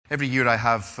Every year I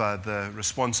have the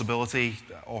responsibility,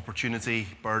 opportunity,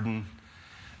 burden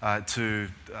to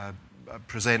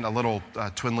present a little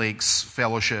Twin Lakes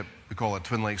Fellowship. We call it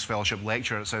Twin Lakes Fellowship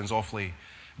Lecture. It sounds awfully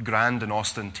grand and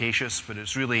ostentatious, but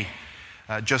it's really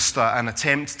just an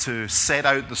attempt to set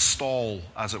out the stall,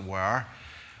 as it were,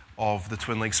 of the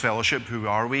Twin Lakes Fellowship. Who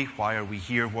are we? Why are we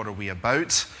here? What are we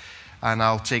about? And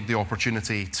I'll take the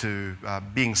opportunity to,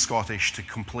 being Scottish, to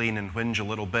complain and whinge a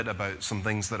little bit about some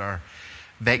things that are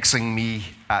vexing me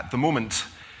at the moment,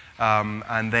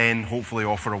 and then hopefully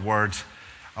offer a word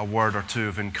or two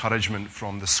of encouragement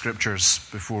from the Scriptures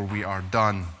before we are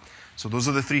done. So those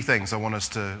are the three things. I want us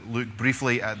to look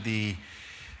briefly at the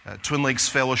Twin Lakes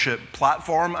Fellowship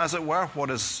platform, as it were.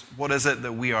 What is it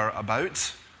that we are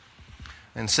about?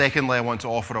 And secondly, I want to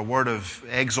offer a word of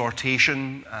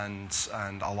exhortation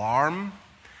and alarm.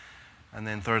 And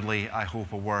then thirdly, I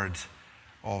hope a word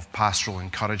of pastoral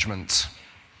encouragement.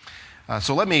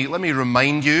 So let me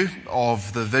remind you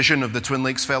of the vision of the Twin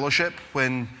Lakes Fellowship.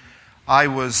 When I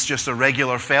was just a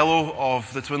regular fellow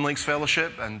of the Twin Lakes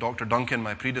Fellowship, and Dr. Duncan,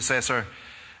 my predecessor,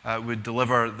 would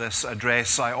deliver this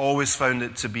address, I always found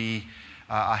it to be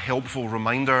a helpful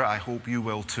reminder, I hope you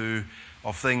will too,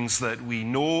 of things that we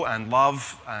know and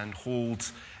love and hold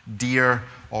dear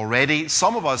already.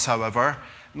 Some of us, however,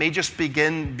 may just be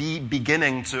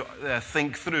beginning to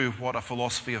think through what a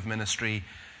philosophy of ministry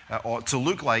ought to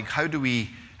look like. How do we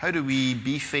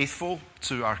be faithful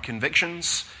to our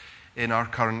convictions in our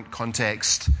current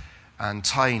context and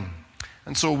time?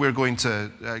 And so we're going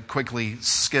to quickly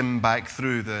skim back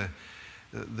through the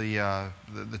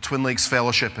Twin Lakes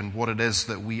Fellowship and what it is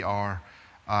that we are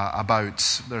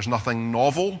about. There's nothing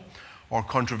novel or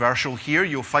controversial here.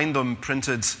 You'll find them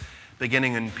printed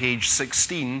beginning on page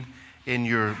 16 in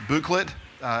your booklet.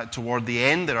 Toward the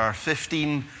end, there are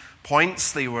 15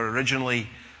 points. They were originally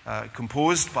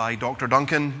composed by Dr.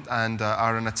 Duncan and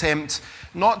are an attempt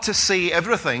not to say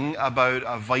everything about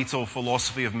a vital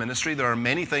philosophy of ministry. There are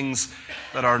many things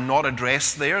that are not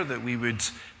addressed there that we would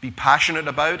be passionate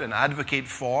about and advocate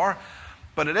for,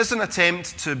 but it is an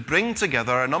attempt to bring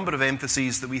together a number of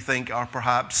emphases that we think are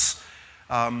perhaps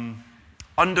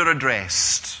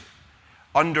under-addressed,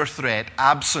 under threat,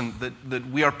 absent,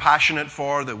 that we are passionate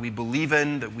for, that we believe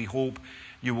in, that we hope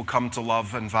you will come to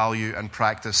love and value and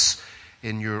practice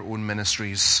in your own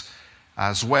ministries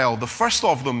as well. The first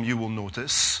of them, you will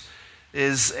notice,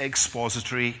 is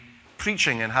expository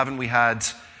preaching. And haven't we had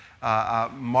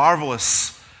a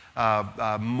marvelous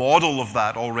model of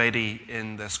that already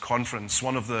in this conference?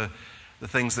 One of the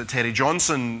things that Terry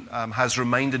Johnson has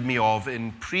reminded me of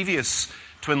in previous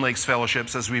Twin Lakes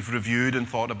Fellowships, as we've reviewed and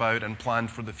thought about and planned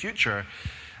for the future,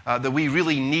 that we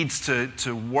really need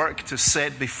to work to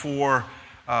set before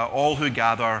all who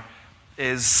gather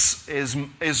is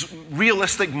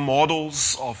realistic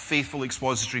models of faithful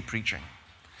expository preaching.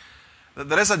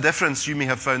 There is a difference, you may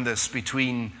have found this,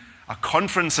 between a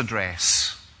conference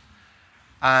address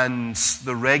and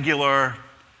the regular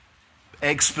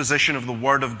exposition of the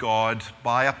Word of God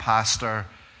by a pastor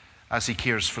as he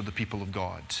cares for the people of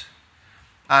God.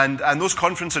 And those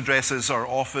conference addresses are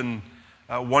often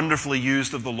wonderfully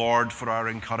used of the Lord for our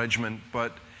encouragement,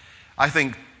 but I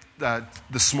think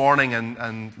this morning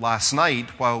and last night,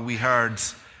 while we heard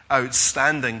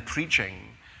outstanding preaching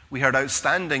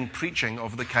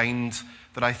of the kind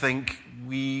that I think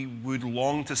we would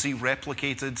long to see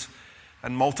replicated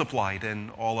and multiplied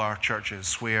in all our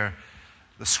churches, where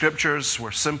the Scriptures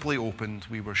were simply opened,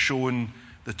 we were shown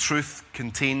the truth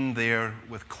contained there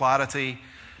with clarity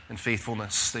and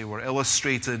faithfulness. They were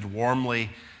illustrated warmly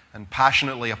and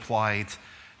passionately applied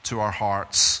to our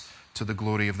hearts to the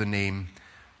glory of the name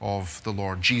of the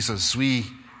Lord Jesus. We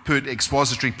put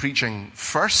expository preaching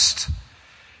first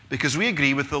because we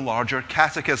agree with the larger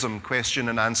catechism, question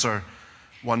and answer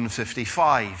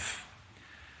 155,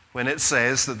 when it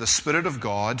says that the Spirit of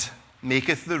God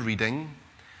maketh the reading,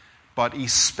 but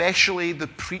especially the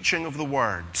preaching of the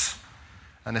word,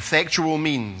 an effectual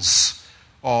means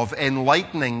of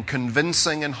enlightening,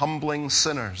 convincing, and humbling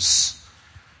sinners,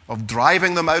 of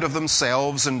driving them out of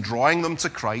themselves and drawing them to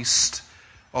Christ,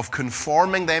 of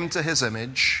conforming them to his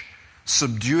image,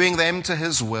 subduing them to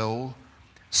his will,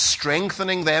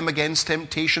 strengthening them against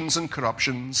temptations and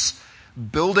corruptions,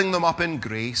 building them up in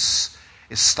grace,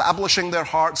 establishing their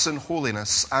hearts in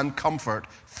holiness and comfort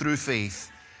through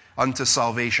faith unto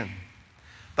salvation.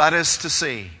 That is to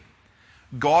say,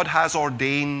 God has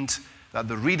ordained that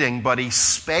the reading, but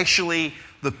especially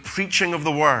the preaching of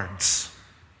the words,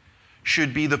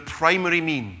 should be the primary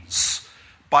means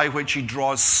by which he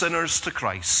draws sinners to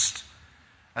Christ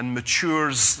and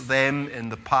matures them in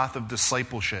the path of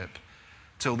discipleship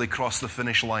till they cross the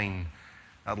finish line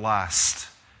at last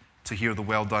to hear the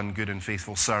well done, good and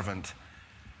faithful servant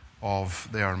of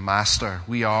their master.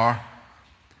 We are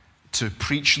to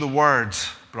preach the word,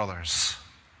 brothers,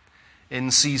 in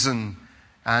season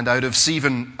and out of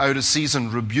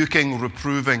season, rebuking,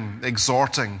 reproving,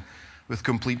 exhorting with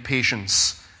complete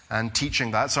patience and teaching.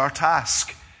 That's our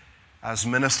task as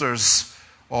ministers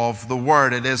of the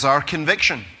word. It is our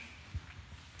conviction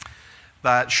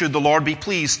that should the Lord be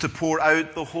pleased to pour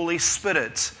out the Holy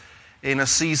Spirit in a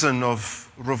season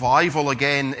of revival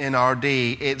again in our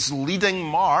day, its leading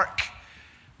mark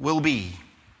will be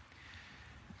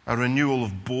a renewal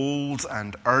of bold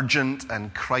and urgent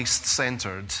and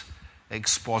Christ-centered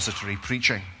expository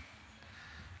preaching.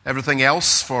 Everything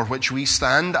else for which we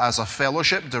stand as a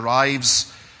fellowship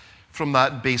derives from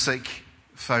that basic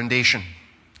foundation.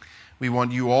 We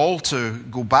want you all to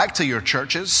go back to your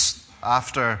churches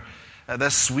after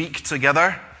this week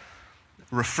together,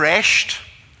 refreshed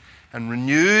and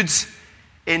renewed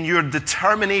in your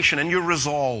determination, in your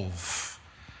resolve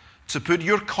to put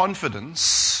your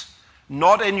confidence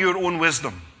not in your own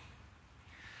wisdom,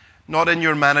 not in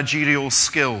your managerial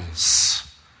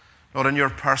skills, not in your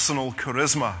personal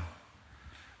charisma,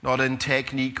 not in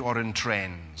technique or in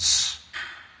trends,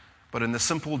 but in the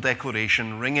simple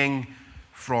declaration ringing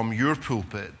from your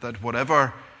pulpit that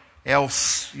whatever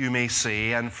else you may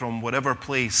say and from whatever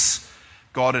place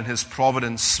God in His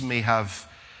providence may have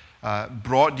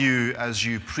brought you as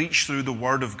you preach through the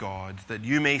Word of God, that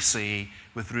you may say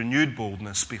with renewed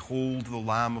boldness, "Behold the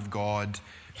Lamb of God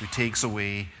who takes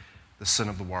away the sin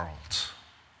of the world."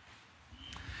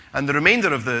 And the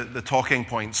remainder of the talking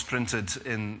points printed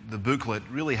in the booklet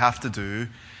really have to do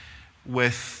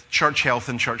with church health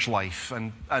and church life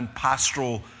and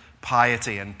pastoral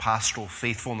piety and pastoral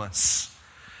faithfulness.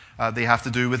 They have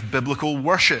to do with biblical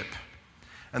worship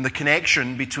and the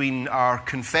connection between our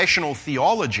confessional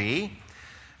theology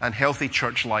and healthy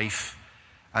church life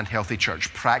and healthy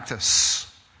church practice.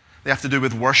 They have to do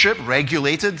with worship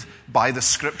regulated by the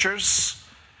Scriptures,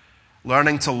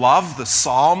 learning to love the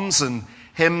Psalms and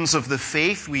hymns of the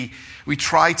faith. We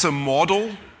try to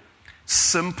model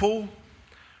simple,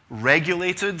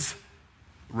 regulated,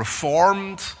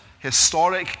 reformed,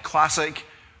 historic, classic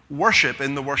worship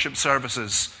in the worship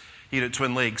services here at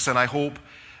Twin Lakes. And I hope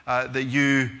that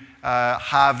you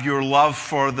have your love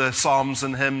for the psalms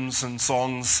and hymns and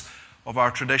songs of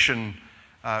our tradition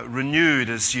renewed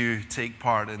as you take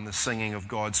part in the singing of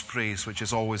God's praise, which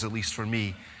is always, at least for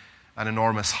me, an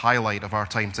enormous highlight of our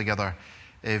time together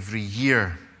every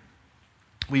year.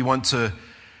 We want to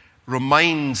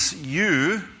remind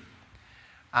you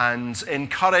and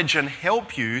encourage and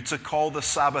help you to call the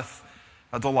Sabbath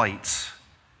a delight,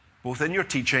 both in your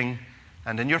teaching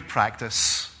and in your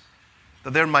practice,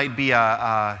 that there might be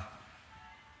an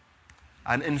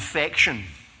infection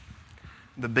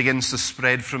that begins to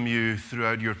spread from you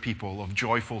throughout your people of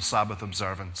joyful Sabbath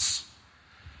observance.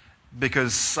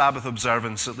 Because Sabbath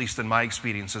observance, at least in my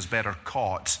experience, is better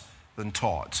caught than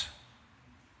taught.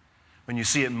 When you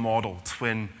see it modeled,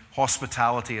 when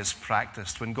hospitality is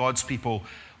practiced, when God's people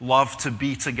love to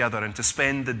be together and to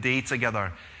spend the day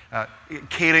together,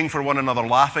 caring for one another,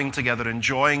 laughing together,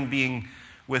 enjoying being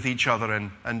with each other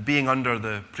and being under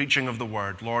the preaching of the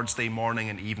Word, Lord's Day morning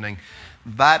and evening,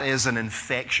 that is an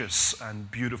infectious and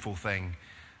beautiful thing,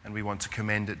 and we want to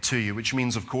commend it to you, which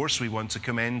means, of course, we want to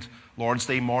commend Lord's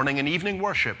Day morning and evening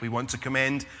worship. We want to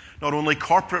commend not only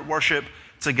corporate worship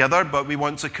together, but we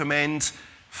want to commend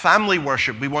family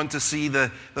worship. We want to see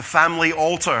the family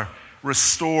altar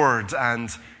restored and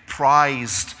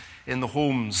prized in the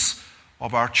homes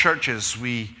of our churches.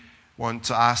 We want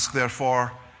to ask,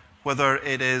 therefore, whether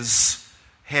it is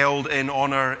held in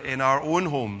honor in our own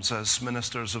homes as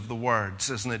ministers of the Word.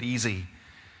 Isn't it easy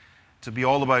to be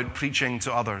all about preaching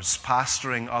to others,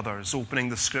 pastoring others, opening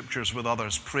the Scriptures with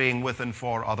others, praying with and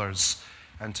for others,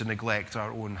 and to neglect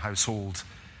our own household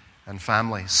and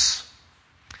families?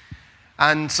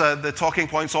 And the talking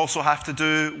points also have to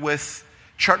do with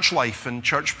church life and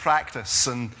church practice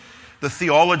and the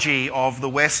theology of the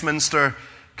Westminster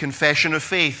Confession of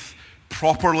Faith,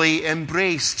 properly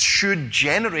embraced, should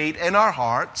generate in our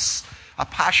hearts a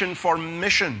passion for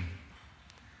mission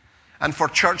and for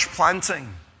church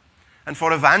planting and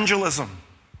for evangelism.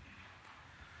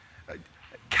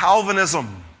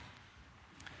 Calvinism,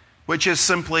 which is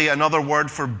simply another word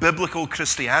for biblical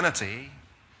Christianity,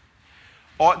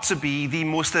 ought to be the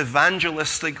most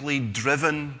evangelistically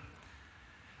driven,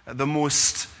 the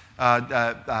most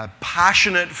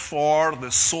passionate for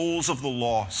the souls of the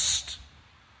lost.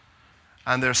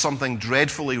 And there's something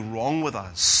dreadfully wrong with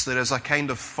us. There is a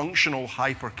kind of functional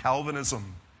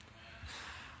hyper-Calvinism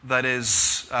that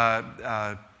is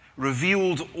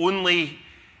revealed only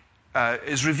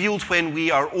is revealed when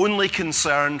we are only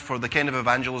concerned for the kind of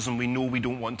evangelism we know we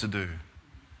don't want to do.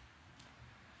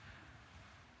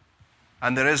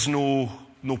 And there is no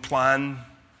plan,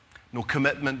 no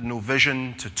commitment, no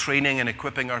vision to training and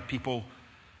equipping our people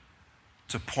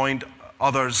to point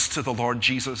others to the Lord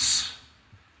Jesus.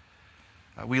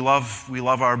 We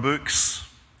love our books.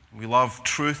 We love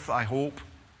truth, I hope.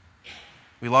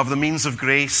 We love the means of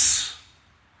grace.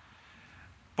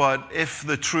 But if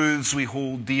the truths we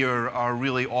hold dear are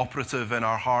really operative in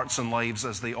our hearts and lives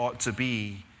as they ought to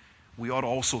be, we ought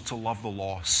also to love the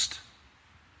lost.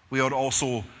 We ought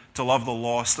also to love the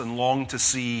lost and long to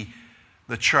see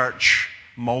the church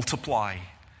multiply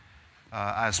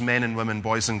as men and women,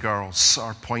 boys and girls,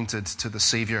 are pointed to the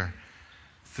Savior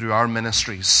through our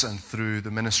ministries and through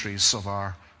the ministries of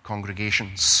our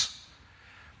congregations.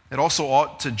 It also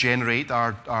ought to generate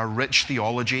our rich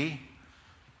theology,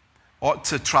 ought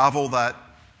to travel that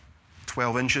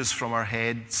 12 inches from our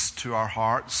heads to our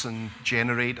hearts and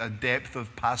generate a depth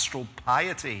of pastoral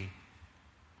piety,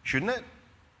 shouldn't it?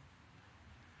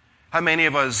 How many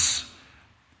of us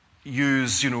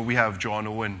use, we have John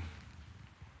Owen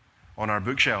on our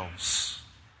bookshelves,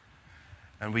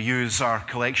 and we use our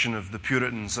collection of the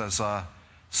Puritans as a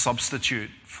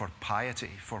substitute for piety,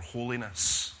 for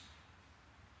holiness.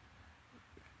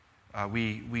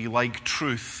 We like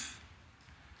truth,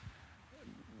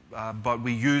 but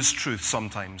we use truth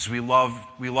sometimes. We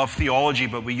love theology,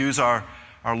 but we use our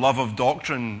love of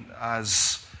doctrine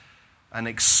as an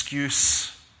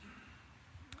excuse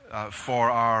for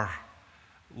our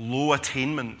low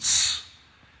attainments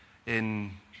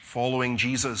in following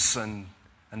Jesus and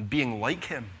being like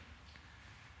him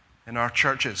in our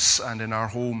churches and in our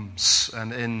homes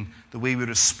and in the way we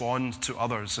respond to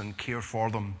others and care for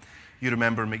them. You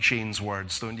remember McShane's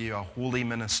words, don't you? A holy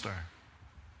minister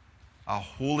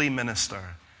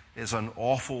is an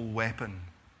awful weapon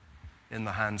in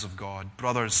the hands of God.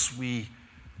 Brothers, we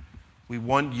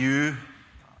want you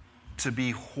to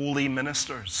be holy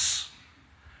ministers,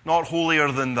 not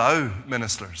holier than thou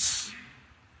ministers.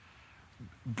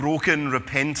 Broken,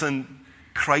 repentant,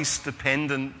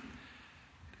 Christ-dependent,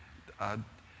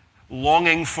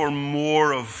 longing for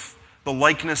more of the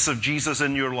likeness of Jesus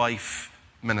in your life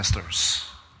ministers.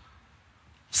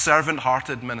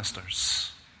 Servant-hearted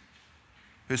ministers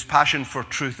whose passion for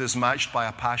truth is matched by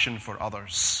a passion for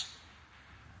others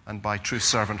and by true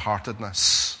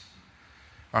servant-heartedness.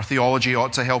 Our theology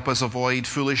ought to help us avoid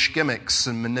foolish gimmicks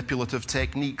and manipulative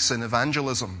techniques in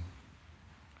evangelism.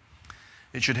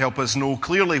 It should help us know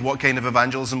clearly what kind of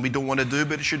evangelism we don't want to do,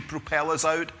 but it should propel us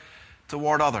out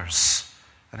toward others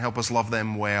and help us love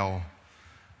them well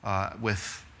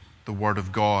with the Word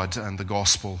of God and the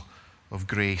gospel of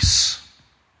grace.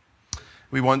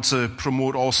 We want to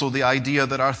promote also the idea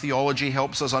that our theology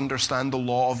helps us understand the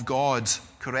law of God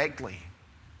correctly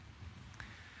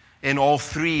in all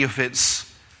three of its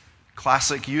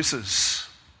classic uses,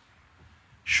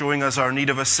 showing us our need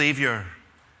of a Savior,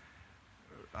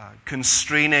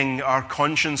 constraining our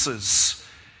consciences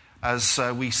as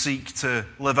we seek to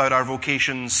live out our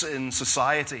vocations in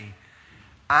society,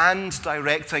 and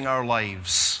directing our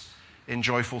lives in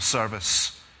joyful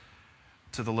service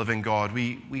to the living God.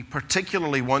 We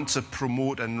particularly want to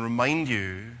promote and remind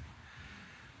you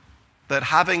that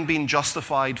having been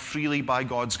justified freely by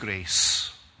God's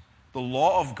grace, the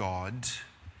law of God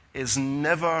is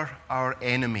never our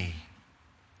enemy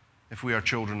if we are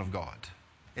children of God.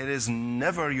 It is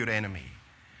never your enemy.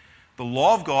 The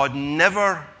law of God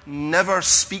never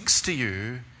speaks to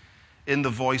you in the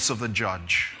voice of the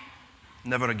judge.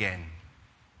 Never again.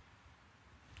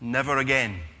 Never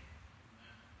again.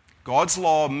 God's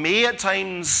law may at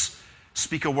times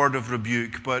speak a word of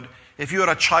rebuke, but if you are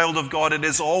a child of God, it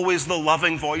is always the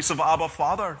loving voice of Abba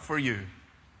Father for you.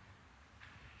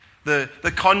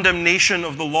 The condemnation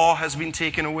of the law has been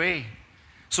taken away,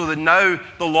 so that now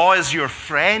the law is your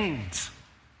friend,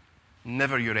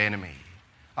 never your enemy.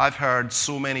 I've heard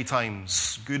so many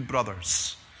times good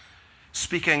brothers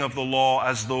speaking of the law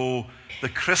as though the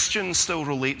Christian still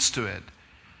relates to it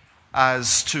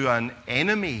as to an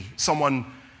enemy, someone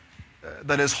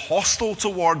that is hostile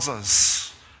towards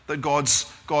us, that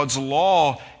God's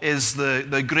law is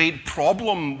the great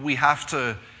problem we have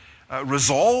to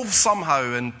resolve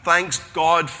somehow. And thanks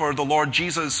God for the Lord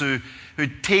Jesus who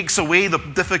takes away the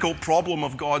difficult problem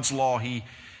of God's law. He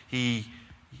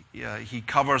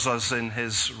covers us in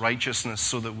his righteousness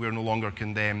so that we're no longer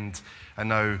condemned. And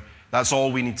now that's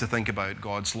all we need to think about,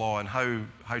 God's law, and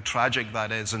how tragic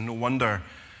that is. And no wonder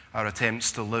our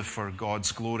attempts to live for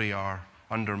God's glory are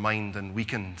undermined and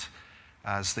weakened,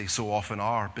 as they so often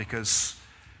are, because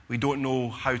We don't know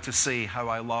how to say how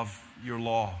I love your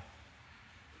law.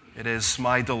 It is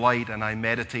my delight, and I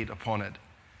meditate upon it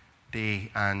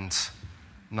day and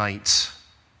night.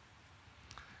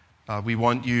 We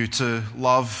want you to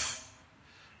love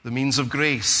the means of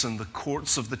grace and the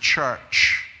courts of the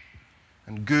church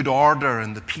and good order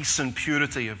and the peace and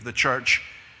purity of the church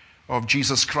of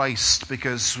Jesus Christ,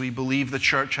 because we believe the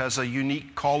church has a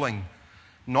unique calling,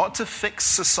 not to fix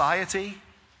society,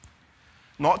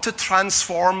 not to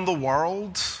transform the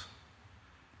world,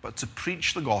 but to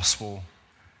preach the gospel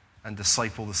and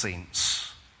disciple the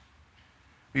saints.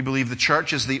 We believe the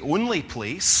church is the only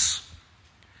place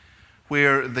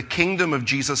where the kingdom of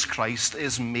Jesus Christ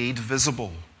is made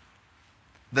visible,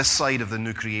 this side of the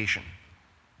new creation.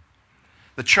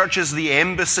 The church is the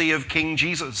embassy of King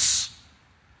Jesus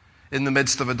in the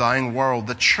midst of a dying world.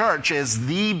 The church is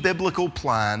the biblical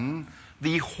plan,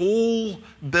 the whole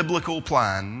biblical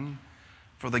plan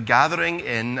for the gathering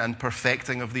in and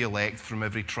perfecting of the elect from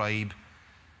every tribe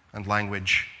and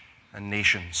language and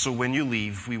nation. So when you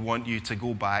leave, we want you to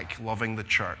go back loving the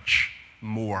church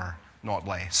more, not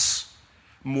less.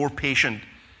 More patient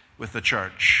with the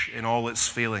church in all its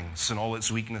failings and all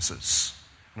its weaknesses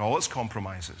and all its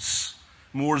compromises.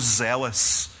 More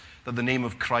zealous that the name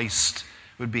of Christ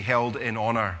would be held in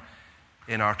honor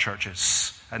in our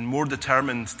churches, and more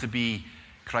determined to be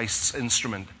Christ's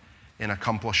instrument in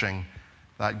accomplishing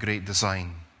that great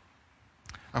design.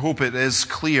 I hope it is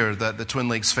clear that the Twin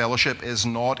Lakes Fellowship is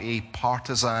not a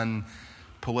partisan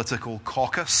political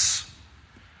caucus.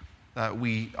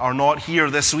 We are not here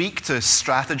this week to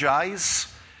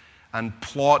strategize and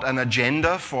plot an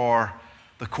agenda for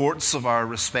the courts of our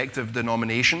respective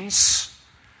denominations.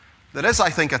 There is,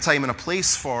 I think, a time and a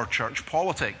place for church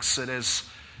politics. It is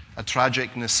a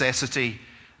tragic necessity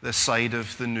this side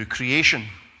of the new creation.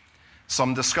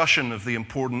 Some discussion of the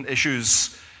important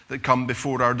issues that come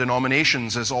before our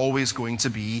denominations is always going to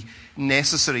be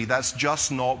necessary. That's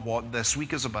just not what this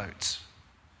week is about.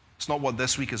 It's not what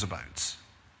this week is about.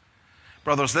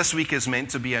 Brothers, this week is meant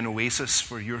to be an oasis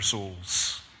for your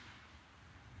souls,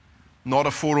 not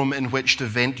a forum in which to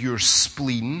vent your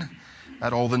spleen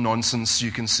at all the nonsense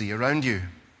you can see around you.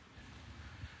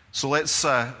 So let's,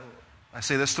 I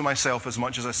say this to myself as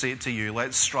much as I say it to you,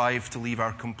 let's strive to leave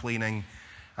our complaining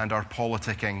and our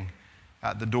politicking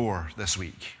at the door this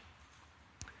week,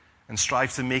 and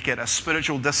strive to make it a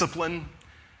spiritual discipline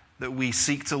that we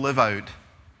seek to live out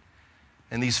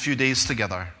in these few days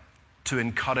together, to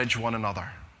encourage one another,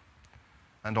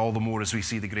 and all the more as we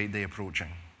see the great day approaching.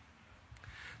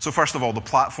 So first of all, the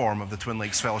platform of the Twin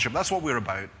Lakes Fellowship. That's what we're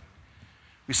about.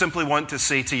 We simply want to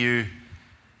say to you,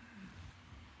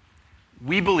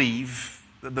 we believe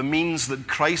that the means that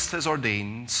Christ has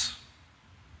ordained,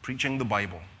 preaching the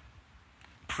Bible,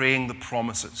 praying the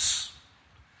promises,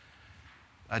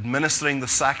 administering the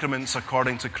sacraments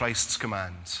according to Christ's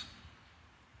command,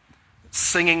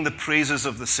 singing the praises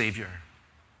of the Savior,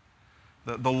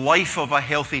 the life of a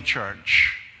healthy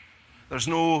church. There's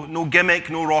no gimmick,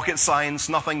 no rocket science,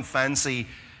 nothing fancy.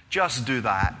 Just do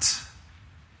that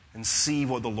and see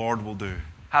what the Lord will do.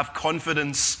 Have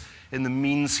confidence in the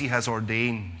means He has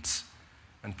ordained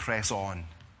and press on.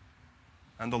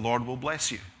 And the Lord will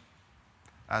bless you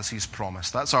as He's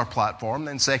promised. That's our platform.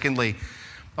 Then secondly,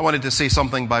 I wanted to say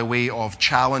something by way of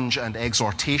challenge and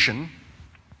exhortation.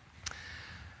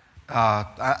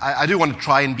 I do want to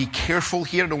try and be careful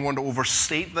here. I don't want to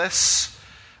overstate this,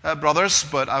 brothers,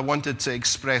 but I wanted to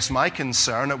express my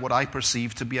concern at what I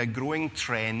perceive to be a growing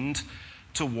trend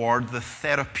toward the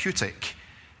therapeutic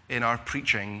in our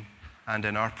preaching and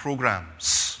in our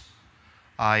programs.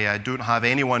 I don't have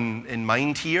anyone in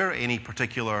mind here, any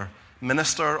particular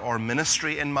minister or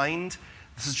ministry in mind.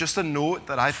 This is just a note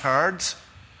that I've heard,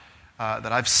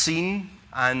 that I've seen,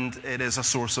 and it is a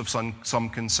source of some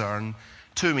concern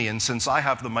to me. And since I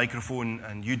have the microphone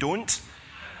and you don't,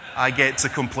 I get to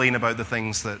complain about the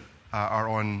things that are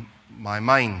on my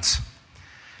mind.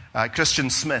 Christian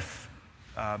Smith,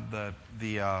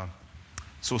 the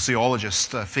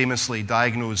sociologist, famously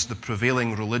diagnosed the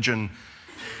prevailing religion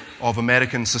of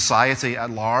American society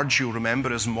at large, you'll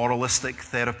remember, as moralistic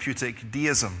therapeutic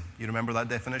deism. You remember that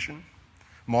definition?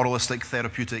 Moralistic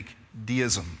therapeutic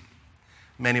deism.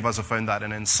 Many of us have found that an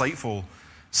insightful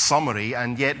summary,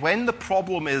 and yet when the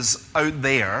problem is out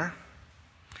there,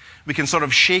 we can sort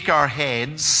of shake our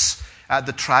heads at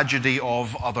the tragedy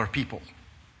of other people.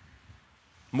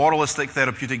 Moralistic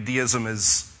therapeutic deism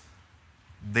is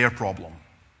their problem.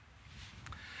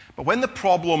 But when the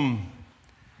problem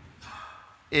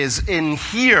is in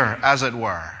here, as it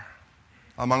were,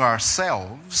 among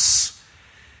ourselves,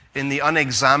 in the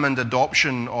unexamined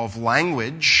adoption of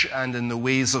language and in the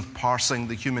ways of parsing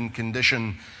the human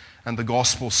condition and the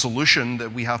gospel solution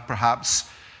that we have perhaps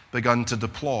begun to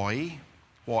deploy,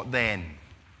 what then?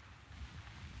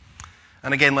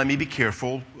 And again, let me be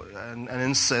careful and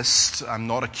insist, I'm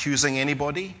not accusing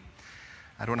anybody.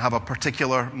 I don't have a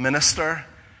particular minister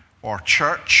or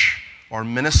church or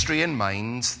ministry in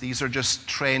mind. These are just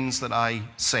trends that I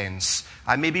sense.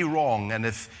 I may be wrong, and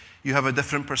if you have a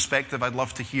different perspective, I'd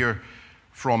love to hear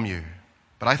from you.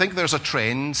 But I think there's a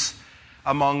trend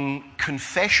among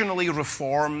confessionally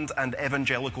reformed and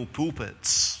evangelical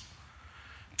pulpits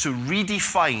to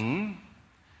redefine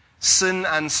sin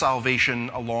and salvation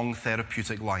along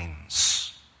therapeutic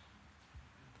lines.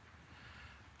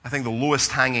 I think the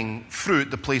lowest hanging fruit,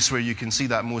 the place where you can see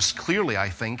that most clearly, I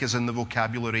think, is in the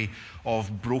vocabulary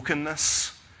of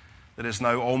brokenness that is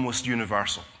now almost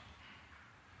universal.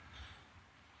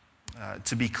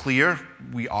 To be clear,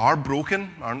 we are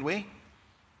broken, aren't we?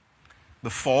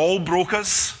 The fall broke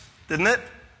us, didn't it?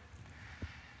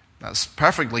 That's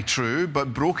perfectly true,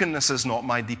 but brokenness is not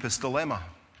my deepest dilemma.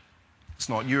 It's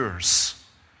not yours.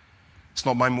 It's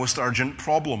not my most urgent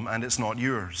problem, and it's not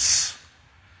yours.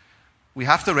 We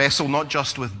have to wrestle not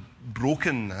just with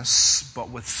brokenness, but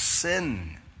with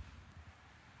sin.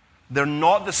 They're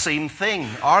not the same thing,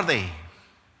 are they?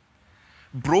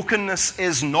 Brokenness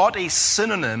is not a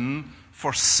synonym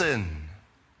for sin,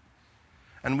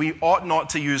 and we ought not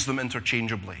to use them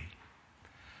interchangeably.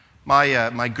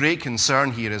 My great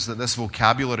concern here is that this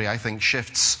vocabulary, I think,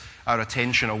 shifts our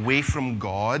attention away from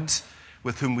God,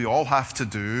 with whom we all have to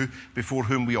do, before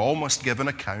whom we all must give an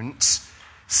account.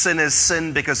 Sin is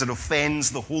sin because it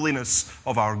offends the holiness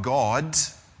of our God,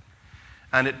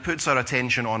 and it puts our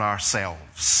attention on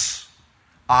ourselves.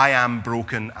 I am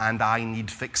broken and I need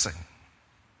fixing.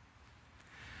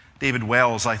 David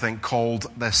Wells, I think, called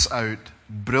this out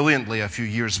brilliantly a few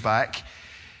years back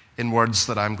in words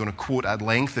that I'm going to quote at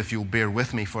length if you'll bear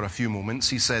with me for a few moments.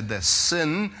 He said this: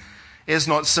 sin is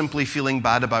not simply feeling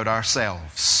bad about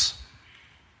ourselves.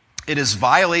 It is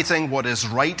violating what is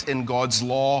right in God's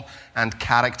law and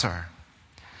character.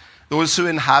 Those who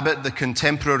inhabit the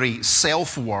contemporary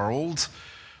self-world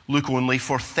look only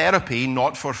for therapy,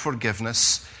 not for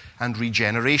forgiveness and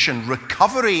regeneration.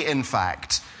 Recovery, in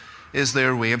fact, is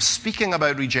their way of speaking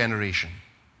about regeneration.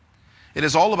 It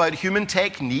is all about human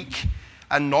technique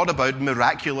and not about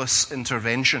miraculous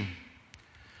intervention.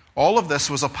 All of this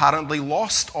was apparently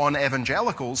lost on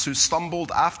evangelicals who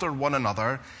stumbled after one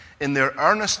another in their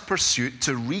earnest pursuit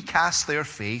to recast their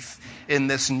faith in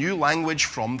this new language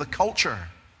from the culture.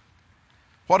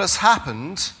 What has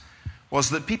happened was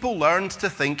that people learned to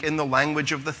think in the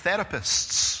language of the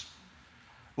therapists,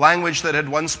 language that had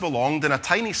once belonged in a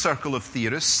tiny circle of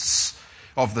theorists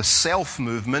of the self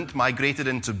movement, migrated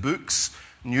into books,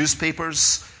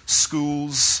 newspapers,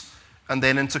 schools, and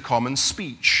then into common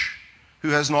speech. Who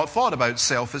has not thought about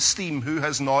self-esteem? Who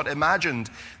has not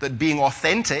imagined that being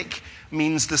authentic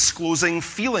means disclosing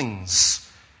feelings?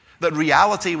 That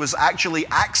reality was actually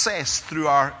accessed through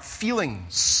our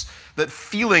feelings? That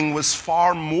feeling was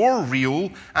far more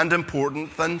real and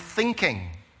important than thinking?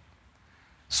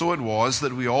 So it was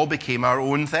that we all became our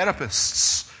own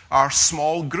therapists. Our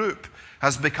small group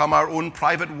has become our own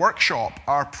private workshop.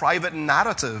 Our private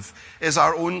narrative is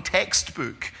our own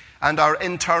textbook, and our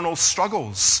internal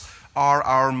struggles are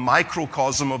our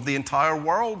microcosm of the entire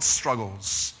world's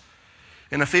struggles.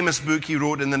 In a famous book he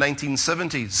wrote in the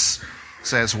 1970s,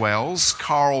 says Wells,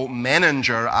 Karl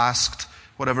Menninger asked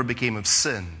whatever became of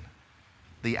sin.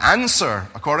 The answer,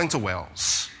 according to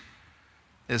Wells,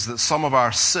 is that some of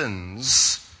our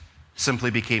sins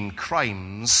simply became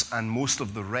crimes and most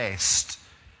of the rest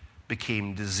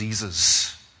became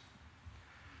diseases.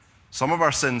 Some of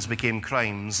our sins became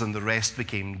crimes and the rest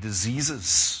became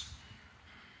diseases.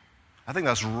 I think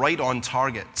that's right on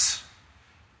target.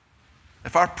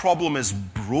 If our problem is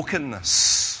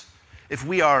brokenness, if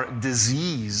we are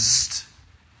diseased,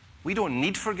 we don't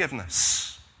need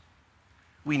forgiveness.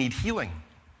 We need healing.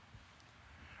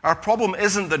 Our problem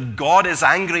isn't that God is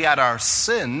angry at our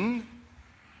sin.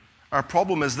 Our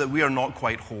problem is that we are not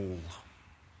quite whole.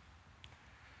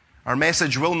 Our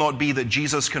message will not be that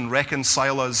Jesus can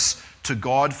reconcile us to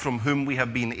God from whom we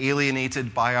have been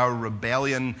alienated by our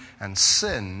rebellion and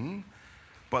sin,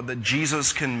 but that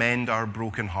Jesus can mend our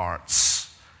broken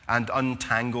hearts and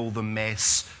untangle the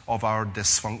mess of our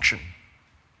dysfunction.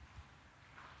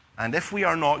 And if we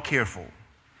are not careful,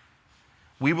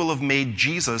 we will have made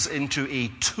Jesus into a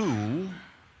tool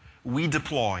we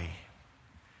deploy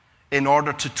in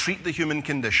order to treat the human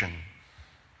condition.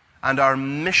 And our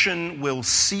mission will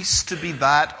cease to be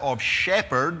that of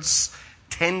shepherds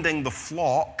tending the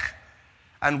flock,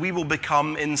 and we will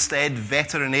become instead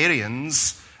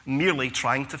veterinarians merely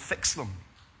trying to fix them.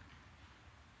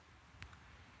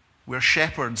 We're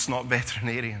shepherds, not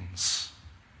veterinarians.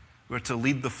 We're to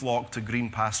lead the flock to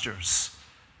green pastures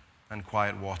and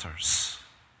quiet waters,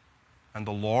 and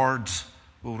the Lord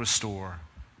will restore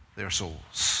their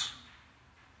souls.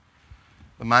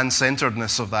 The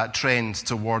man-centeredness of that trend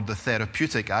toward the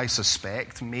therapeutic, I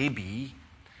suspect, may be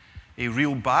a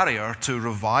real barrier to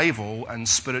revival and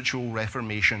spiritual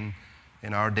reformation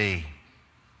in our day.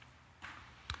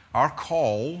 Our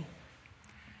call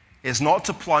is not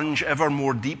to plunge ever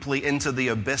more deeply into the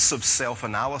abyss of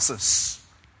self-analysis,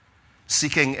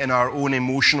 seeking in our own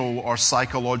emotional or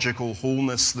psychological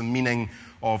wholeness the meaning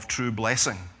of true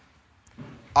blessing.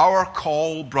 Our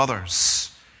call,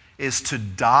 brothers, is to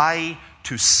die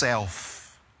to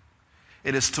self.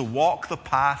 It is to walk the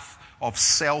path of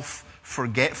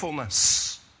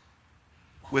self-forgetfulness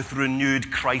with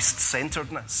renewed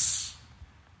Christ-centeredness.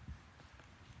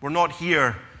 We're not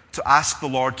here to ask the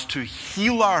Lord to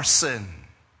heal our sin.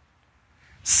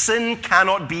 Sin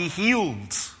cannot be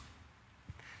healed.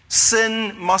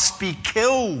 Sin must be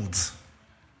killed.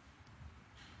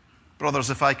 Brothers,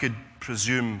 if I could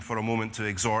presume for a moment to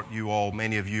exhort you all,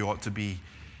 many of you ought to be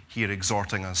here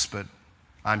exhorting us, but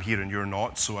I'm here and you're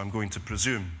not, so I'm going to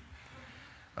presume.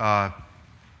 Let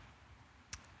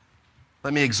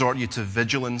me exhort you to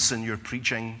vigilance in your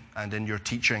preaching and in your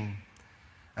teaching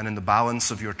and in the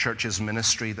balance of your church's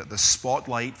ministry, that the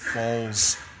spotlight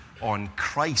falls on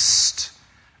Christ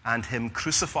and Him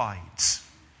crucified.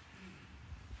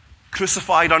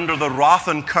 Crucified under the wrath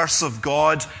and curse of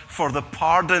God for the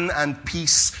pardon and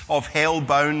peace of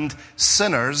hell-bound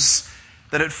sinners,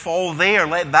 that it fall there.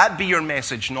 Let that be your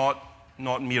message, not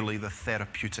merely the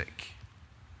therapeutic.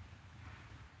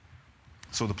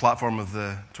 So the platform of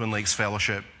the Twin Lakes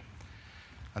Fellowship,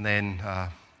 and then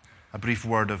a brief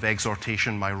word of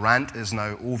exhortation. My rant is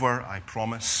now over, I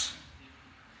promise.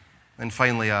 And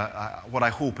finally, what I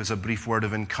hope is a brief word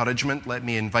of encouragement. Let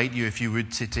me invite you, if you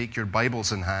would, to take your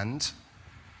Bibles in hand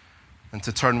and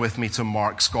to turn with me to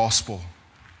Mark's Gospel.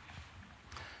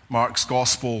 Mark's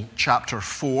Gospel, chapter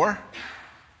 4.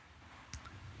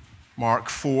 Mark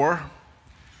 4,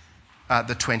 at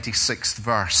the 26th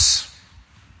verse.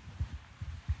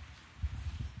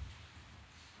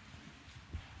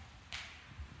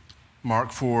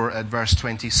 Mark 4 at verse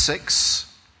 26,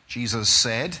 Jesus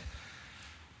said,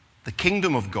 "The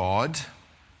kingdom of God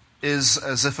is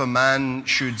as if a man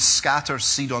should scatter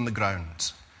seed on the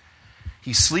ground.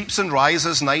 He sleeps and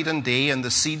rises night and day, and the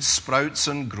seed sprouts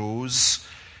and grows.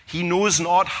 He knows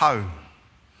not how.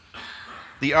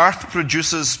 The earth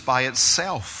produces by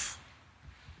itself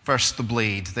first the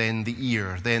blade, then the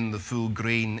ear, then the full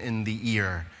grain in the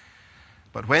ear.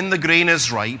 But when the grain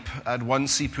is ripe, at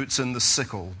once he puts in the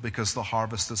sickle, because the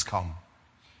harvest has come."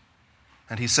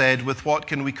 And he said, "With what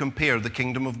can we compare the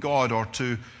kingdom of God, or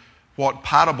to what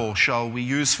parable shall we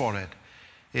use for it?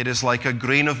 It is like a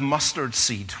grain of mustard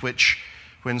seed, which,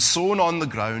 when sown on the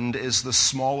ground, is the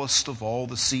smallest of all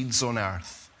the seeds on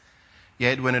earth.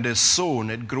 Yet when it is sown,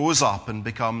 it grows up and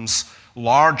becomes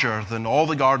larger than all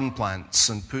the garden plants,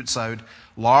 and puts out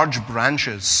large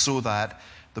branches, so that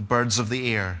the birds of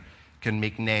the air can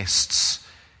make nests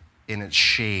in its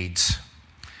shade."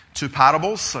 Two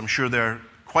parables. I'm sure they're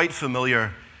quite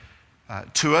familiar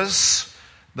to us.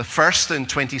 The first, in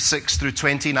 26 through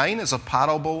 29, is a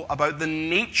parable about the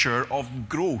nature of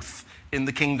growth in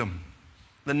the kingdom.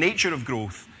 The nature of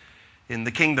growth in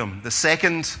the kingdom. The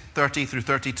second, 30 through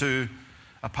 32,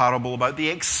 a parable about the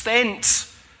extent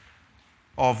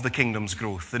of the kingdom's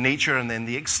growth. The nature and then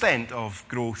the extent of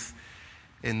growth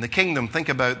in the kingdom. Think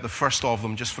about the first of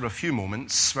them just for a few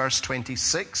moments. Verse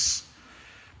 26,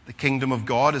 "The kingdom of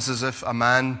God is as if a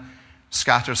man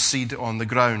scatters seed on the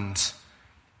ground,"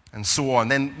 and so on.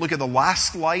 Then look at the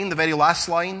last line, the very last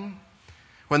line.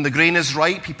 "When the grain is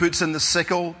ripe, he puts in the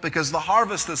sickle, because the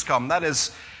harvest has come." That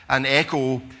is an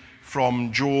echo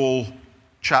from Joel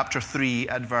chapter 3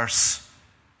 at verse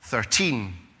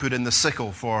 13. Put in the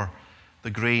sickle, for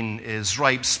the grain is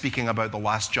ripe, speaking about the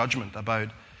last judgment, about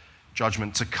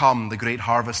judgment to come, the great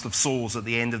harvest of souls at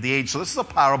the end of the age. So this is a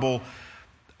parable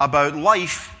about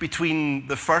life between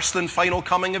the first and final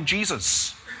coming of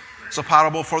Jesus. It's a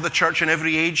parable for the church in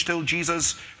every age till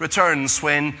Jesus returns,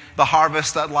 when the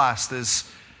harvest at last is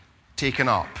taken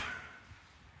up.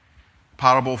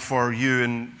 Parable for you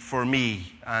and for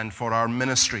me and for our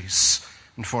ministries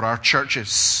and for our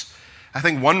churches. I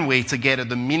think one way to get at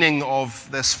the meaning of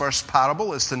this first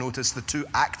parable is to notice the two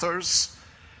actors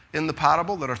in the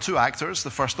parable. There are two actors.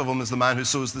 The first of them is the man who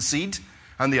sows the seed,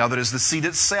 and the other is the seed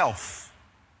itself.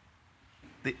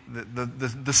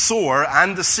 The sower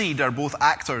and the seed are both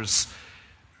actors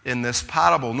in this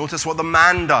parable. Notice what the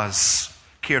man does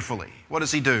carefully. What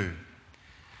does he do?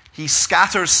 He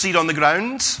scatters seed on the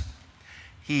ground.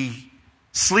 He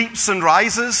sleeps and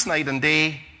rises night and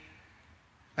day.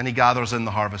 And he gathers in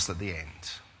the harvest at the end.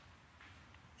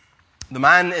 The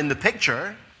man in the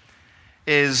picture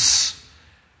is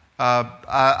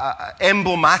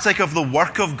emblematic of the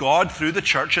work of God through the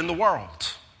church in the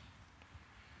world.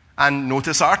 And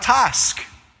notice our task.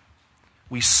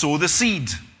 We sow the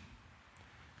seed.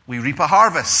 We reap a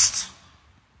harvest.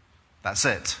 That's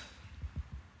it.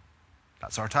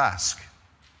 That's our task.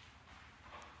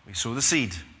 We sow the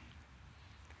seed.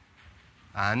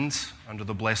 And, under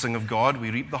the blessing of God, we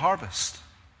reap the harvest.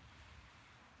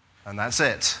 And that's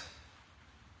it.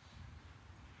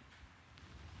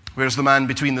 Where's the man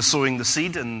between the sowing the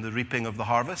seed and the reaping of the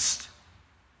harvest?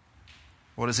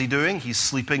 What is he doing? He's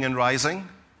sleeping and rising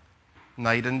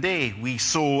night and day. We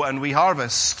sow and we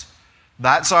harvest.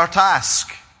 That's our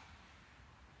task.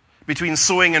 Between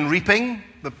sowing and reaping,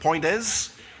 the point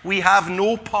is, we have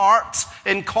no part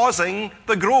in causing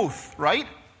the growth, right?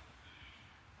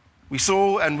 We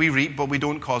sow and we reap, but we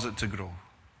don't cause it to grow.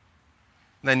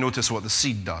 Then notice what the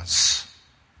seed does.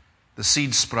 The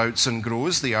seed sprouts and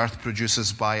grows. The earth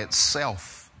produces by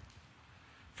itself.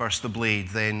 First the blade,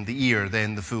 then the ear,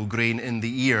 then the full grain in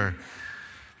the ear.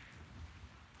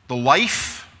 The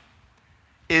life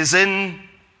is in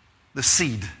the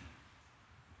seed,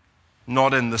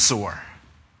 not in the sower.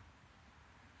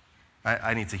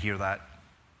 I need to hear that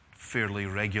fairly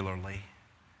regularly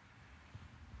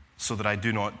so that I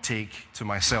do not take to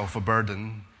myself a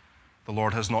burden the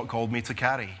Lord has not called me to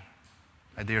carry.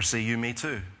 I dare say you may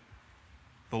too.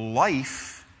 The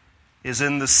life is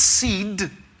in the seed,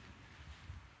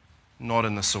 not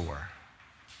in the sower.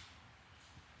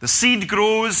 The seed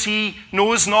grows, he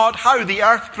knows not how. The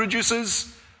earth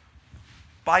produces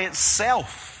by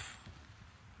itself.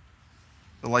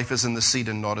 The life is in the seed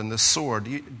and not in the sower.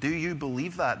 Do you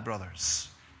believe that, brothers?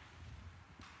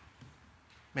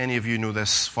 Many of you know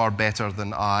this far better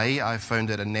than I. I found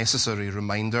it a necessary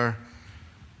reminder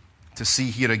to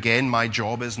see here again, my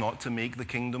job is not to make the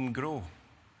kingdom grow.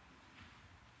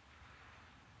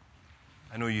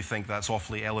 I know you think that's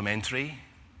awfully elementary.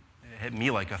 It hit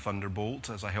me like a thunderbolt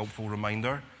as a helpful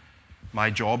reminder. My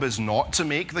job is not to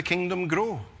make the kingdom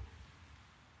grow.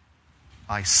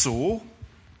 I sow.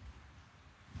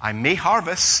 I may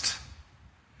harvest.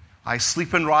 I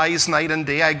sleep and rise night and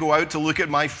day. I go out to look at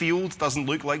my field. Doesn't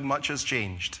look like much has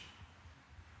changed.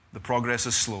 The progress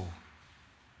is slow.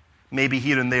 Maybe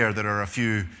here and there are a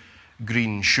few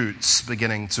green shoots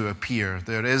beginning to appear.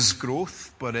 There is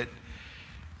growth, but it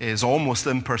is almost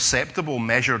imperceptible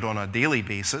measured on a daily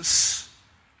basis.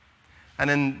 And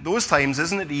in those times,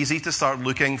 isn't it easy to start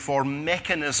looking for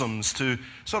mechanisms to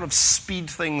sort of speed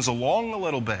things along a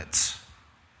little bit?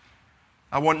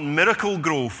 I want miracle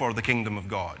growth for the kingdom of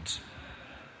God.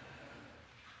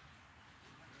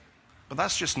 But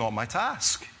that's just not my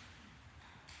task.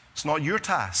 It's not your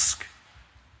task.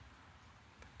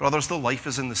 Brothers, the life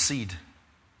is in the seed.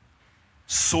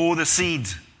 Sow the seed.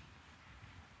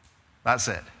 That's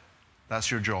it.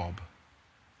 That's your job.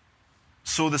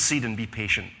 Sow the seed and be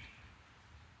patient.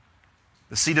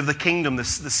 The seed of the kingdom, the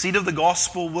seed of the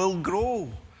gospel will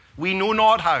grow. We know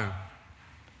not how.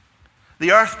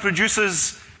 The earth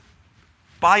produces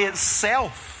by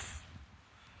itself.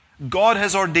 God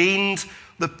has ordained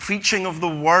the preaching of the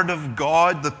Word of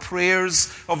God, the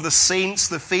prayers of the saints,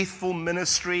 the faithful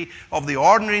ministry of the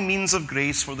ordinary means of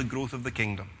grace for the growth of the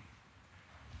kingdom.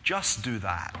 Just do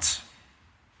that.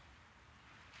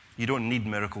 You don't need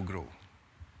miracle grow.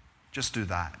 Just do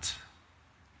that.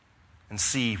 And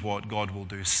see what God will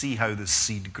do. See how the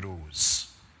seed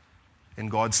grows. In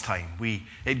God's time.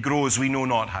 It grows, we know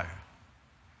not how.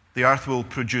 The earth will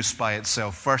produce by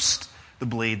itself first the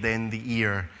blade, then the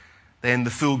ear, then the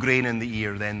full grain in the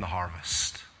ear, then the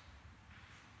harvest.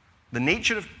 The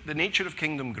nature of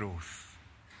kingdom growth.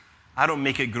 I don't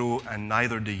make it grow, and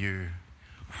neither do you.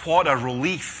 What a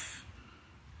relief.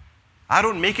 I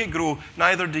don't make it grow,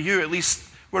 neither do you. At least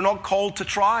we're not called to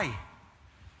try.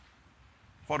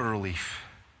 What a relief.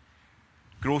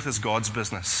 Growth is God's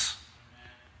business.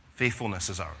 Faithfulness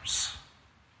is ours.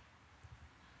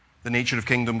 The nature of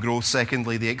kingdom growth.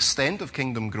 Secondly, the extent of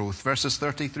kingdom growth. Verses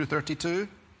 30 through 32.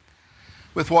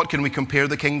 With what can we compare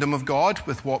the kingdom of God?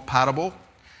 With what parable?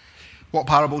 What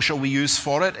parable shall we use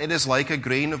for it? It is like a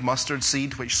grain of mustard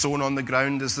seed, which sown on the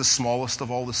ground is the smallest of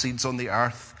all the seeds on the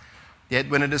earth. Yet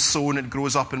when it is sown, it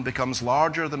grows up and becomes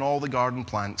larger than all the garden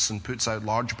plants and puts out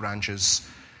large branches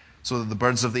so that the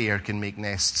birds of the air can make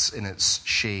nests in its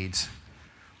shade.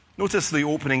 Notice the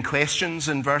opening questions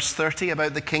in verse 30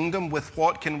 about the kingdom. With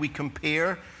what can we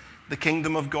compare the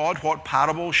kingdom of God? What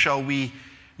parable shall we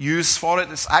use for it?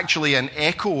 It's actually an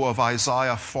echo of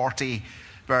Isaiah 40,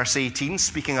 verse 18,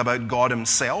 speaking about God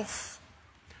himself.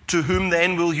 To whom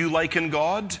then will you liken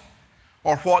God?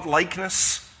 Or what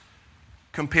likeness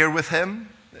compare with him?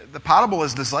 The parable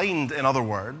is designed, in other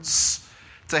words,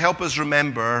 to help us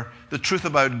remember the truth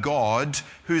about God,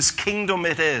 whose kingdom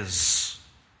it is,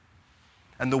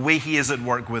 and the way he is at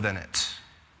work within it.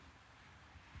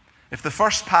 If the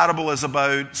first parable is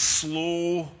about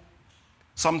slow,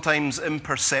 sometimes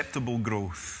imperceptible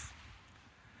growth,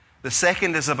 the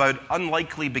second is about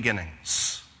unlikely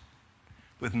beginnings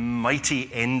with mighty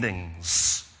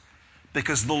endings,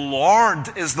 because the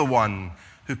Lord is the one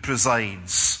who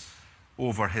presides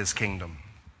over his kingdom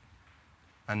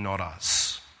and not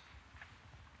us.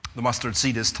 The mustard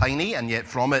seed is tiny, and yet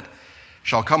from it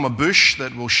shall come a bush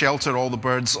that will shelter all the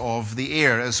birds of the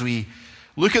air. As we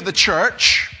look at the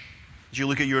church, as you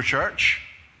look at your church,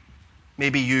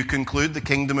 maybe you conclude the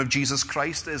kingdom of Jesus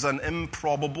Christ is an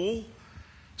improbable,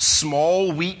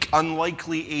 small, weak,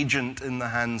 unlikely agent in the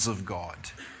hands of God.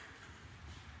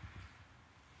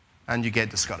 And you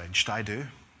get discouraged. I do.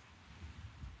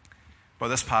 But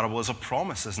this parable is a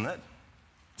promise, isn't it?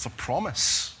 It's a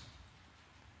promise.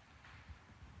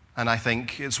 And I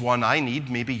think it's one I need,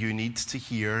 maybe you need to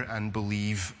hear and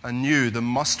believe anew. The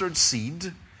mustard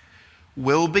seed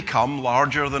will become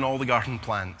larger than all the garden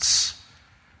plants.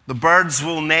 The birds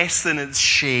will nest in its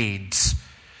shade.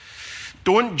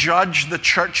 Don't judge the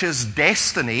church's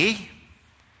destiny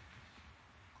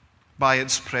by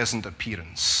its present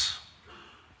appearance.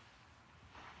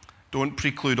 Don't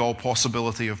preclude all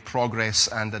possibility of progress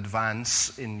and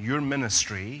advance in your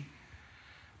ministry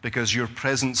because your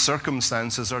present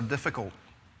circumstances are difficult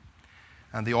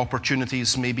and the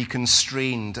opportunities may be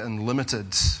constrained and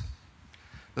limited.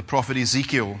 The prophet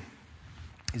Ezekiel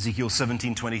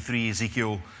 17:23,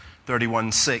 Ezekiel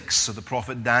 31:6, so the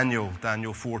prophet Daniel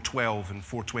 4:12 and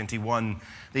 4:21,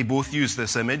 they both use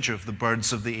this image of the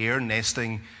birds of the air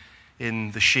nesting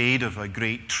in the shade of a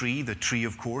great tree. The tree,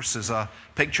 of course, is a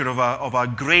picture of a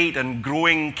great and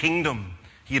growing kingdom.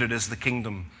 Here it is, the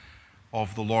kingdom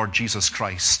of the Lord Jesus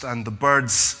Christ. And the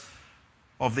birds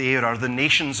of the air are the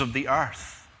nations of the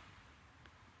earth.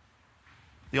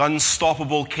 The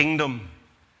unstoppable kingdom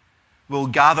will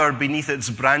gather beneath its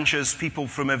branches people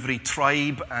from every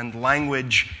tribe and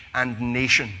language and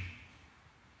nation.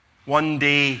 One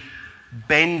day,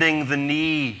 bending the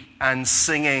knee and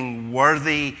singing,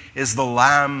 "Worthy is the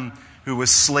Lamb who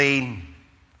was slain."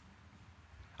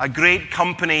 A great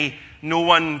company no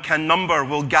one can number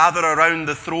will gather around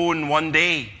the throne one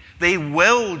day. They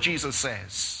will, Jesus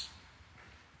says.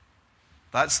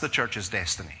 That's the church's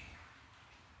destiny.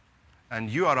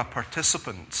 And you are a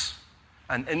participant,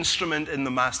 an instrument in the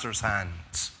Master's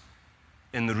hand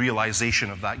in the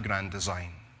realization of that grand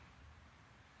design.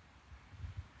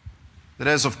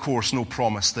 There is, of course, no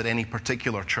promise that any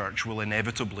particular church will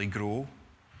inevitably grow.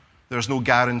 There's no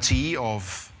guarantee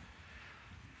of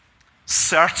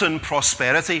certain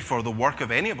prosperity for the work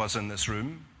of any of us in this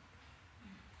room.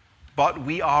 But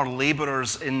we are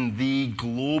laborers in the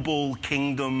global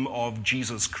kingdom of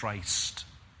Jesus Christ.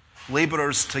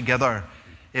 Laborers together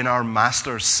in our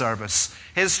Master's service.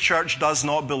 His church does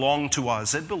not belong to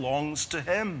us. It belongs to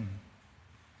him.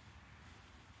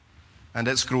 And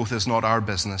its growth is not our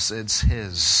business, it's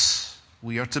his.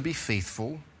 We are to be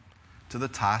faithful to the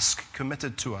task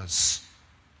committed to us.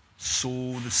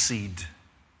 Sow the seed.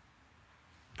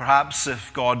 Perhaps,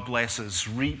 if God blesses,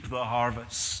 reap the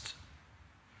harvest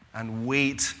and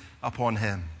wait upon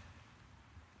him.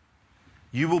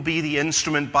 You will be the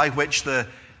instrument by which the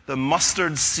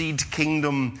mustard seed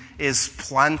kingdom is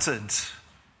planted.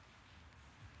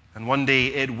 And one day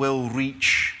it will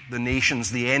reach the nations,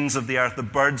 the ends of the earth. The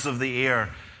birds of the air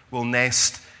will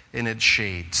nest in its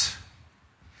shade.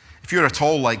 If you're at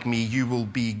all like me, you will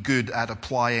be good at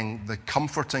applying the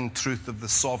comforting truth of the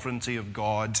sovereignty of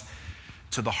God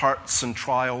to the hurts and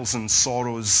trials and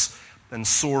sorrows and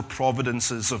sore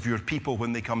providences of your people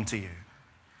when they come to you.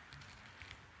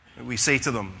 We say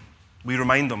to them, we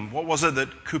remind them, what was it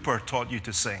that Cooper taught you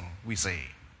to sing? We say,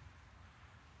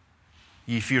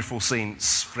 "Ye fearful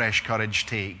saints, fresh courage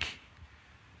take.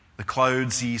 The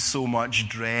clouds ye so much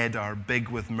dread are big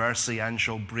with mercy and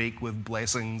shall break with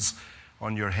blessings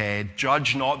on your head.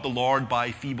 Judge not the Lord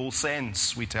by feeble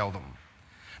sense," we tell them,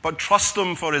 "but trust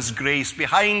him for his grace.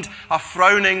 Behind a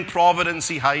frowning providence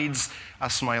he hides a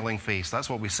smiling face." That's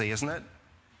what we say, isn't it?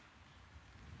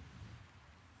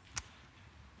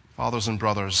 Fathers and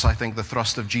brothers, I think the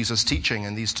thrust of Jesus' teaching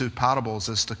in these two parables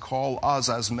is to call us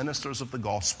as ministers of the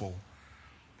gospel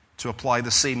to apply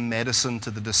the same medicine to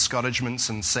the discouragements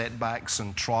and setbacks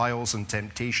and trials and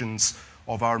temptations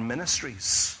of our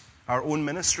ministries, our own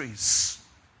ministries.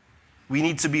 We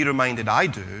need to be reminded, I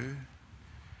do,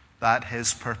 that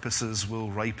his purposes will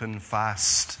ripen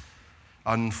fast,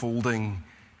 unfolding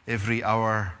every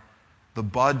hour. The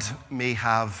bud may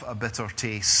have a bitter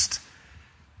taste,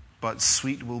 but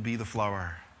sweet will be the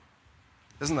flower.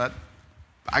 Isn't that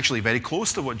actually very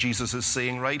close to what Jesus is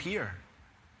saying right here?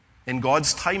 In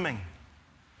God's timing,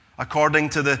 according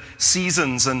to the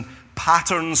seasons and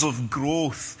patterns of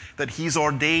growth that he's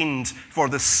ordained for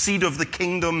the seed of the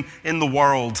kingdom in the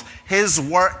world, his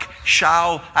work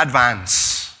shall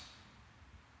advance.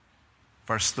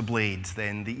 First the blade,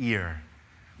 then the ear,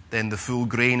 then the full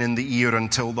grain in the ear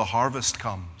until the harvest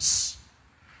comes.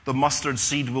 The mustard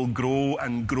seed will grow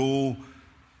and grow,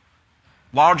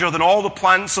 larger than all the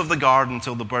plants of the garden,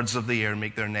 till the birds of the air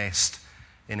make their nest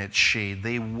in its shade.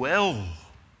 They will.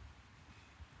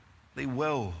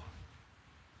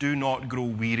 Do not grow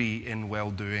weary in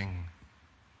well-doing.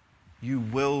 You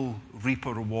will reap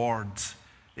a reward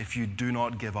if you do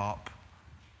not give up.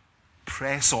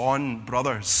 Press on,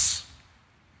 brothers.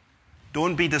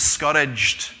 Don't be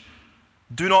discouraged.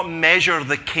 Do not measure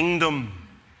the kingdom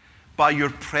by your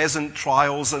present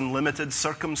trials and limited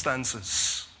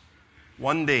circumstances.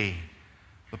 One day,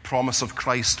 the promise of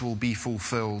Christ will be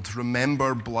fulfilled.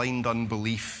 Remember, blind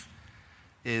unbelief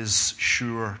is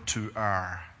sure to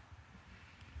err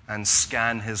and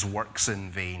scan his works in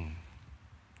vain.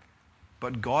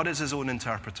 But God is his own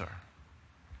interpreter,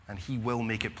 and he will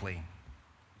make it plain.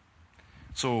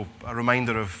 So, a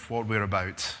reminder of what we're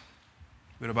about.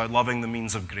 We're about loving the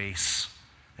means of grace,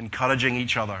 encouraging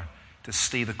each other to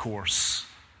stay the course.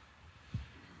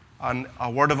 And a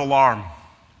word of alarm.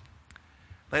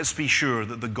 Let's be sure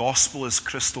that the gospel is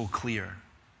crystal clear,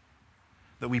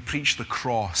 that we preach the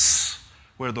cross,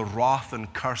 where the wrath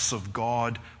and curse of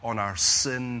God on our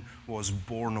sin was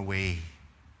borne away.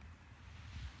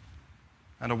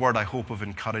 And a word, I hope, of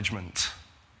encouragement.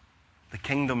 The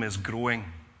kingdom is growing,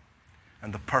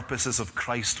 and the purposes of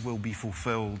Christ will be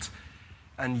fulfilled.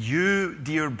 And you,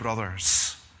 dear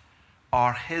brothers,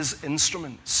 are his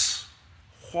instruments.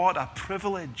 What a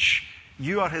privilege.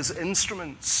 You are his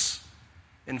instruments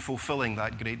in fulfilling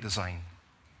that great design.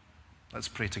 Let's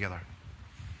pray together.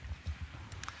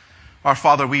 Our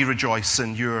Father, we rejoice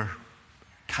in your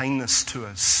kindness to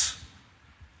us,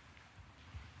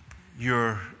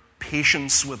 your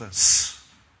patience with us,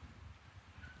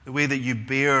 the way that you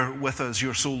bear with us.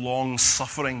 You're so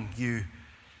long-suffering.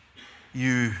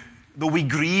 Though we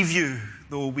grieve you,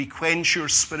 though we quench your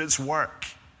Spirit's work,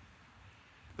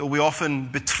 though we often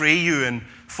betray you and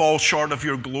fall short of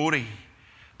your glory,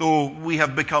 though we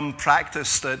have become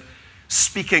practiced at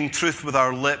speaking truth with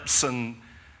our lips and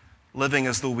living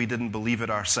as though we didn't believe it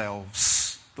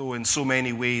ourselves, though in so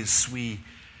many ways we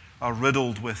are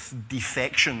riddled with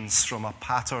defections from a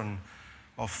pattern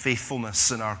of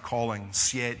faithfulness in our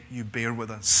callings, yet you bear with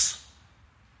us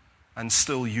and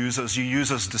still use us. You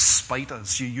use us despite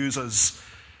us. You use us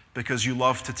because you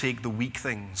love to take the weak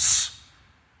things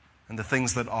and the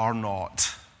things that are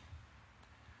not,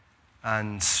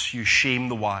 and you shame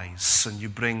the wise, and you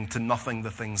bring to nothing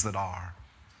the things that are,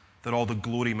 that all the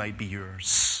glory might be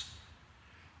yours.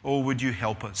 Oh, would you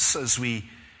help us as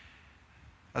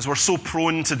we're so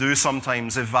prone to do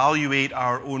sometimes, evaluate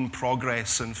our own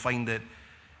progress and find it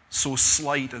so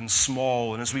slight and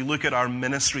small, and as we look at our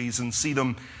ministries and see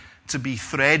them to be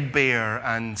threadbare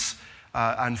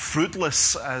and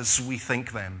fruitless as we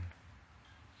think them.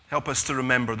 Help us to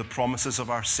remember the promises of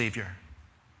our Savior.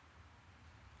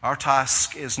 Our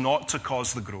task is not to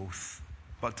cause the growth,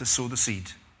 but to sow the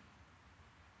seed.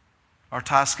 Our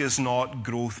task is not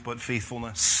growth, but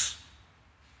faithfulness.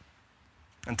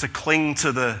 And to cling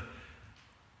to the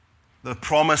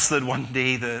promise that one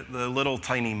day the little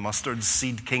tiny mustard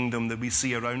seed kingdom that we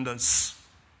see around us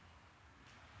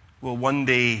will one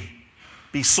day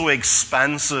be so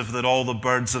expansive that all the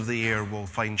birds of the air will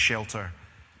find shelter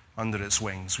under its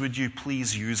wings. Would you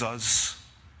please use us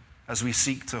as we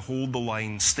seek to hold the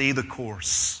line, stay the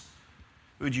course?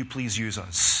 Would you please use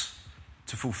us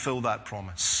to fulfill that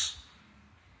promise?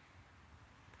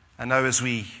 And now as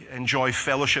we enjoy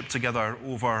fellowship together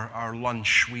over our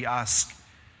lunch, we ask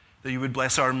that you would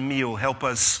bless our meal. Help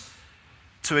us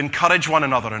to encourage one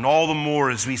another, and all the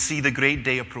more as we see the great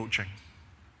day approaching.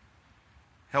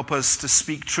 Help us to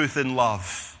speak truth in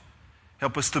love.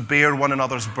 Help us to bear one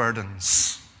another's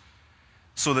burdens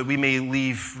so that we may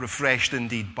leave refreshed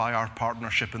indeed by our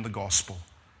partnership in the gospel.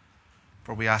 For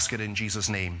For we ask it in Jesus'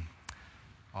 name.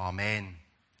 Amen.